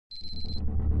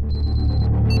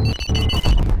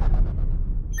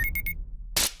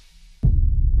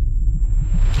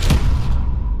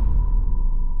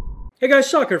Hey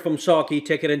guys, Soccer from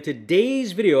SAKITECH, and in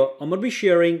today's video, I'm going to be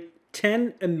sharing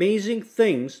 10 amazing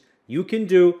things you can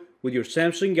do with your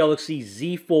Samsung Galaxy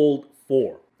Z Fold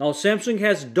 4. Now, Samsung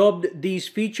has dubbed these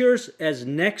features as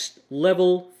next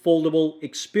level foldable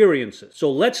experiences.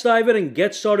 So let's dive in and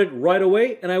get started right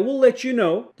away, and I will let you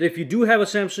know that if you do have a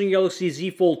Samsung Galaxy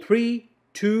Z Fold 3,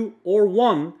 2, or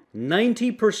 1,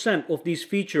 90% of these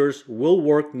features will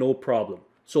work no problem.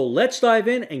 So let's dive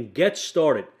in and get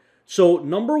started. So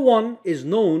number one is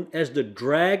known as the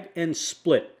drag and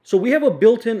split. So we have a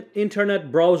built-in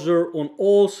internet browser on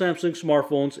all Samsung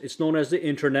smartphones. It's known as the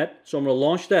internet. So I'm going to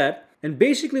launch that. And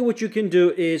basically what you can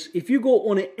do is if you go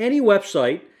on any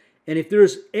website and if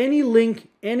there's any link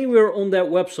anywhere on that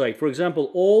website, for example,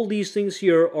 all these things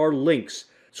here are links.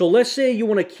 So let's say you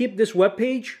want to keep this web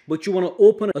page, but you want to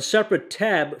open a separate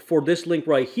tab for this link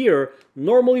right here.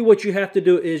 Normally what you have to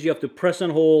do is you have to press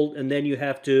and hold, and then you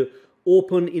have to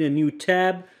open in a new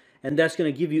tab, and that's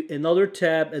going to give you another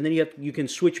tab, and then you can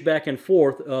switch back and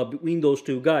forth between those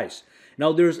two guys.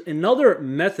 Now there's another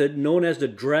method known as the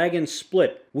drag and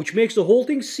split, which makes the whole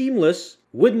thing seamless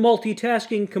with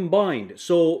multitasking combined.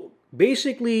 So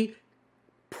basically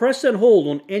press and hold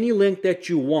on any link that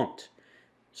you want.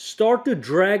 Start to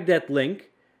drag that link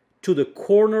to the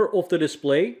corner of the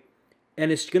display,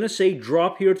 and it's going to say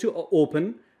drop here to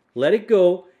open. Let it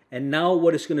go. And now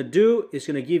what it's going to do is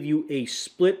going to give you a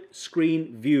split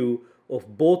screen view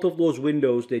of both of those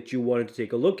windows that you wanted to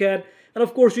take a look at. And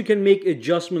of course you can make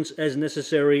adjustments as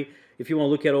necessary. If you want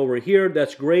to look at over here,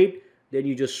 that's great. Then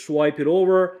you just swipe it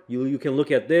over. You can look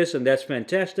at this, and that's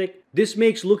fantastic. This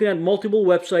makes looking at multiple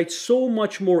websites so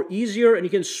much more easier, and you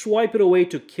can swipe it away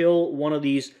to kill one of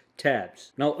these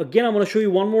tabs. Now again, I'm going to show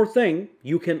you one more thing.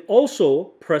 You can also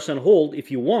press and hold if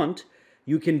you want.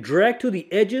 You can drag to the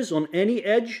edges on any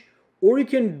edge, or you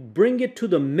can bring it to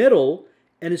the middle,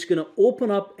 and it's going to open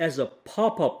up as a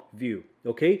pop-up view,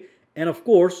 okay? And of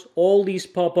course, all these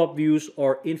pop-up views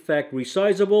are in fact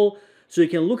resizable, so you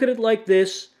can look at it like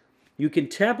this. You can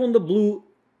tap on the blue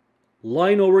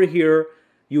line over here.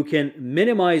 You can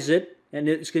minimize it, and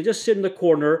it's going to just sit in the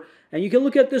corner, and you can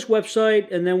look at this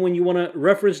website, and then when you want to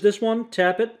reference this one,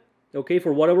 tap it, okay,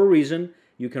 for whatever reason.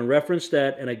 You can reference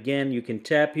that, and again, you can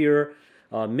tap here.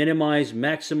 Minimize,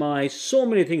 maximize, so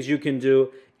many things you can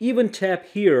do. Even tap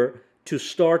here to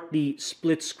start the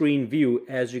split screen view,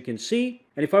 as you can see.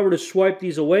 And if I were to swipe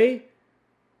these away,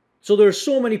 so there are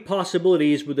so many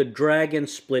possibilities with the drag and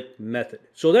split method.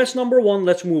 So that's number one.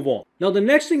 Let's move on. Now the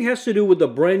next thing has to do with the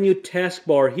brand new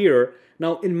taskbar here.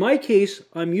 Now in my case,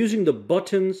 I'm using the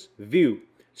buttons view.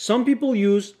 Some people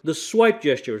use the swipe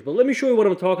gestures, but let me show you what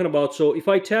I'm talking about. So if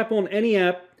I tap on any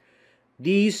app,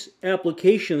 these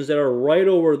applications that are right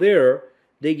over there,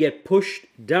 they get pushed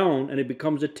down and it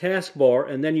becomes a taskbar,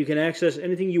 and then you can access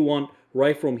anything you want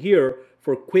right from here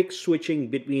for quick switching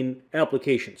between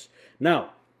applications.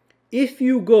 Now, if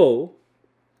you go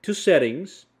to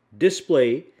settings,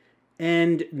 display,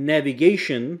 and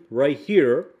navigation right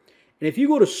here, and if you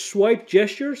go to swipe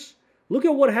gestures, look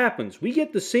at what happens. We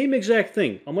get the same exact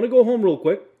thing. I'm going to go home real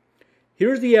quick.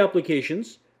 Here's the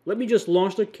applications. Let me just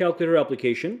launch the calculator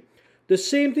application. The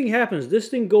same thing happens. This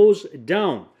thing goes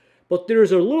down. But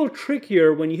there's a little trick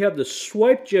here when you have the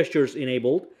swipe gestures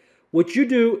enabled. What you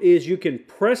do is you can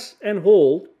press and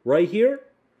hold right here,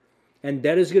 and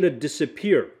that is going to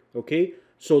disappear. Okay?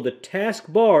 So the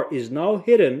taskbar is now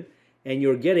hidden, and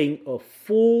you're getting a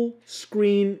full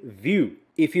screen view.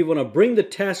 If you want to bring the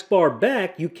taskbar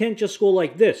back, you can't just go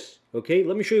like this. Okay?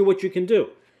 Let me show you what you can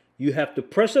do. You have to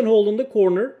press and hold on the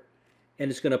corner,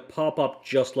 and it's going to pop up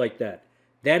just like that.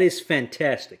 That is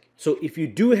fantastic. So if you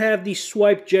do have these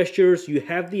swipe gestures, you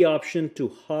have the option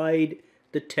to hide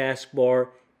the taskbar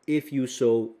if you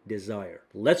so desire.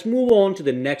 Let's move on to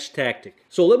the next tactic.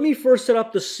 So let me first set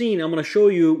up the scene. I'm going to show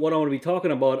you what I'm going to be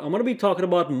talking about. I'm going to be talking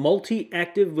about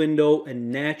multi-active window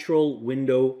and natural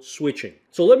window switching.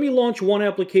 So let me launch one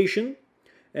application,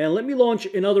 and let me launch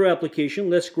another application.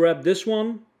 Let's grab this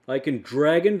one. I can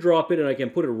drag and drop it, and I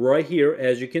can put it right here,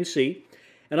 as you can see.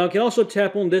 And I can also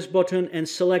tap on this button and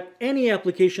select any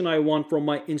application I want from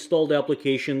my installed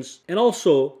applications, and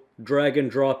also drag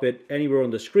and drop it anywhere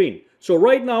on the screen. So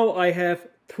right now I have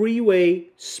three-way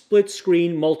split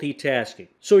screen multitasking.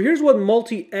 So here's what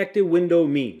multi-active window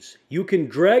means. You can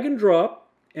drag and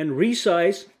drop and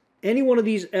resize any one of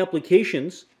these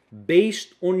applications based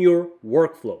on your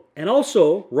workflow. And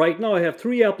also right now I have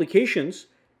three applications.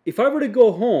 If I were to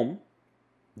go home,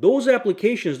 those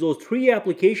applications, those three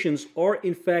applications are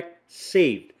in fact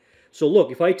saved. So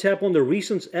look, if I tap on the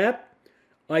Recents app,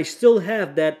 I still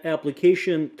have that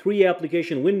application, three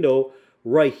application window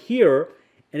right here.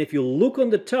 And if you look on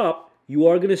the top, you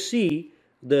are going to see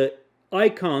the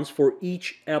icons for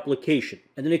each application.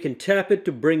 And then you can tap it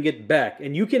to bring it back.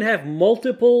 And you can have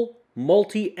multiple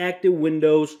multi-active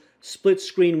windows, split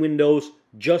screen windows,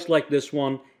 just like this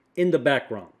one in the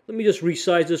background. Let me just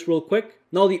resize this real quick.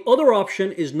 Now the other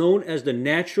option is known as the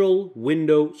natural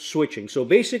window switching. So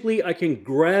basically I can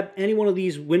grab any one of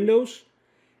these windows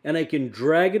and I can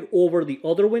drag it over the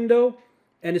other window,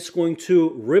 and it's going to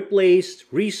replace,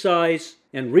 resize,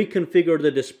 and reconfigure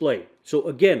the display. So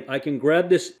again, I can grab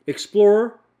this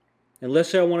Explorer, and let's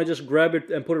say I want to just grab it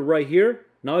and put it right here.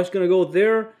 Now it's going to go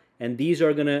there, and these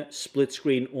are going to split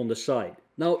screen on the side.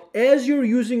 Now, as you're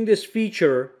using this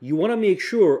feature, you want to make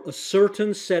sure a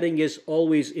certain setting is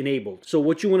always enabled. So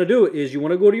what you want to do is you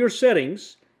want to go to your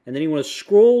settings, and then you want to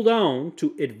scroll down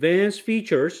to Advanced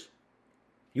Features.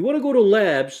 You want to go to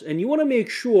Labs, and you want to make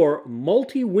sure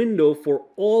multi-window for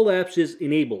all apps is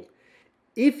enabled.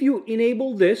 If you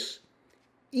enable this,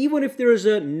 even if there is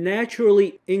a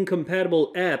naturally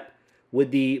incompatible app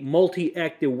with the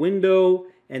multi-active window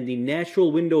and the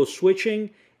natural window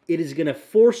switching, it is going to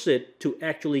force it to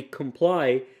actually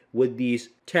comply with these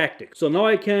tactics. So now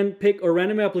I can pick a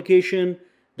random application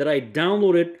that I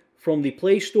downloaded from the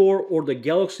Play Store or the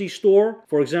Galaxy Store.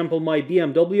 For example, my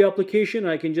BMW application,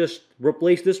 I can just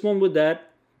replace this one with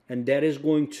that, and that is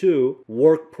going to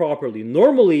work properly.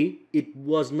 Normally, it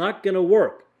was not going to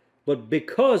work, but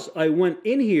because I went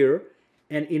in here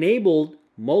and enabled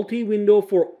multi-window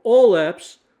for all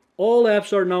apps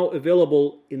are now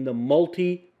available in the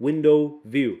multi-window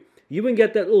view. You even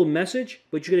get that little message,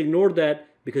 but you can ignore that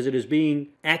because it is being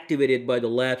activated by the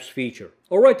Labs feature.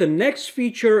 Alright, the next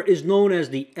feature is known as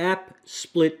the App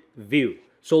Split View.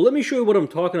 So let me show you what I'm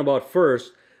talking about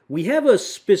first. We have a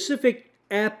specific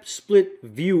App Split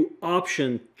View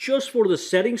option just for the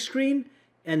settings screen,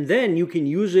 and then you can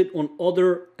use it on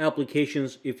other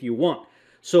applications if you want.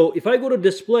 So if I go to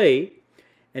Display,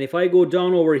 and if I go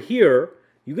down over here,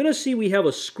 you're going to see we have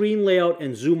a screen layout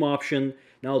and zoom option.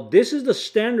 Now this is the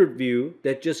standard view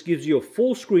that just gives you a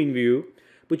full screen view,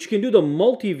 but you can do the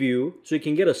multi-view so you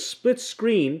can get a split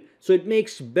screen, so it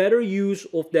makes better use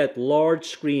of that large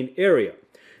screen area.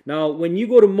 Now when you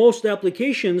go to most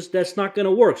applications, that's not going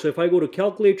to work. So if I go to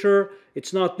Calculator,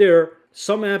 it's not there.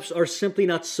 Some apps are simply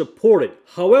not supported.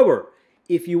 However,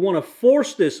 if you want to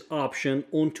force this option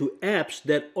onto apps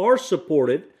that are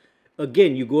supported,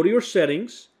 again, you go to your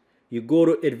settings, you go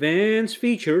to Advanced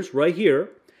Features right here,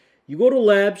 you go to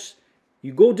Labs,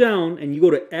 you go down, and you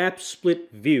go to App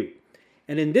Split View.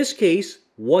 And in this case,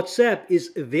 WhatsApp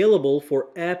is available for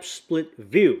App Split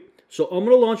View. So I'm going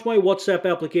to launch my WhatsApp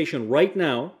application right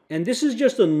now, and this is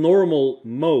just a normal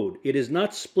mode. It is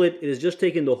not split, it is just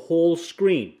taking the whole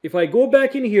screen. If I go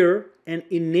back in here and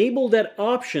enable that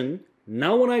option,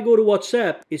 now when I go to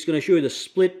WhatsApp, it's going to show you the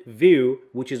split view,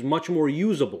 which is much more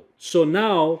usable. So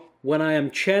now when I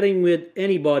am chatting with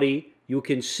anybody, you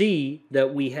can see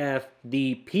that we have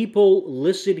the people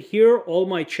listed here, all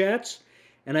my chats,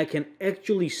 and I can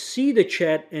actually see the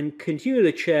chat and continue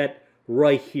the chat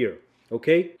right here.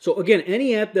 Okay, so again,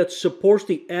 any app that supports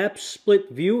the app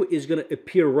split view is going to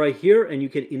appear right here, and you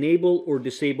can enable or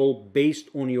disable based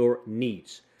on your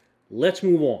needs. Let's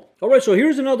move on. Alright, so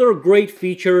here's another great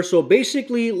feature. So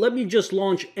basically, let me just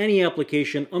launch any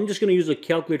application. I'm just going to use a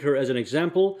calculator as an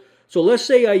example. So let's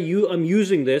say I'm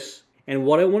using this, and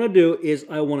what I want to do is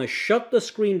I want to shut the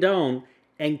screen down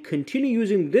and continue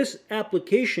using this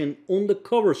application on the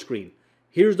cover screen.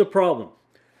 Here's the problem.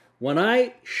 When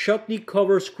I shut the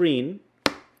cover screen,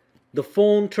 the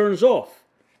phone turns off.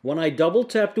 When I double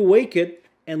tap to wake it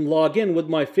and log in with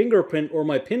my fingerprint or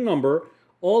my PIN number,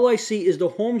 all I see is the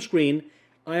home screen.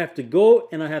 I have to go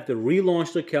and I have to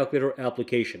relaunch the calculator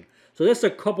application. So that's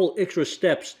a couple extra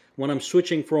steps when I'm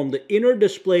switching from the inner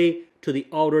display to the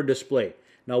outer display.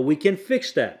 Now we can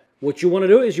fix that. What you want to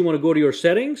do is you want to go to your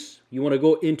settings, you want to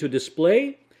go into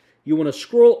display, you want to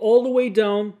scroll all the way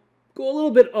down, go a little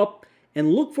bit up,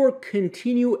 and look for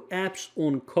continue apps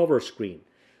on cover screen.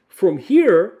 From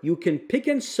here, you can pick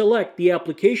and select the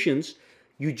applications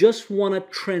you just want to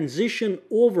transition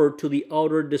over to the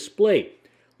outer display.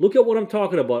 Look at what I'm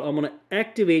talking about. I'm going to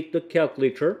activate the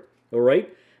calculator. All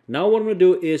right. Now what I'm going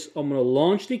to do is I'm going to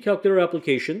launch the calculator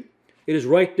application. It is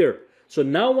right there. So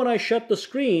now when I shut the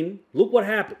screen, look what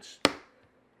happens.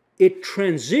 It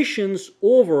transitions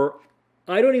over.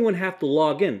 I don't even have to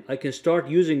log in. I can start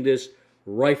using this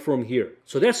right from here.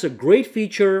 So that's a great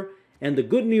feature. And the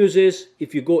good news is,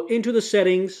 if you go into the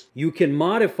settings, you can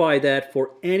modify that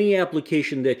for any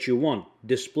application that you want.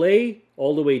 Display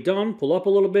all the way down, pull up a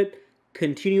little bit,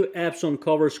 continue apps on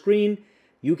cover screen.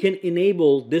 You can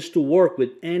enable this to work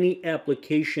with any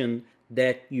application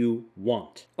that you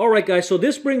want. Alright guys, so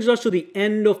this brings us to the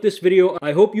end of this video.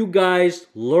 I hope you guys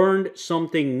learned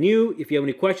something new. If you have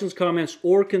any questions, comments,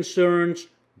 or concerns,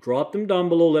 drop them down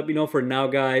below. Let me know. For now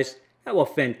guys, have a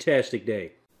fantastic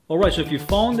day. Alright, so if you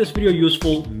found this video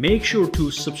useful, make sure to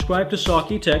subscribe to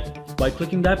SAKITECH by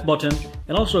clicking that button,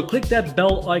 and also click that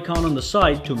bell icon on the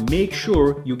side to make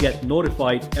sure you get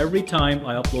notified every time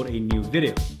I upload a new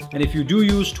video. And if you do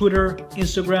use Twitter,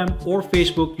 Instagram, or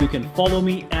Facebook, you can follow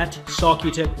me at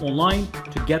SAKITECH online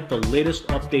to get the latest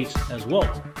updates as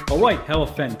well. Alright, have a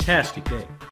fantastic day.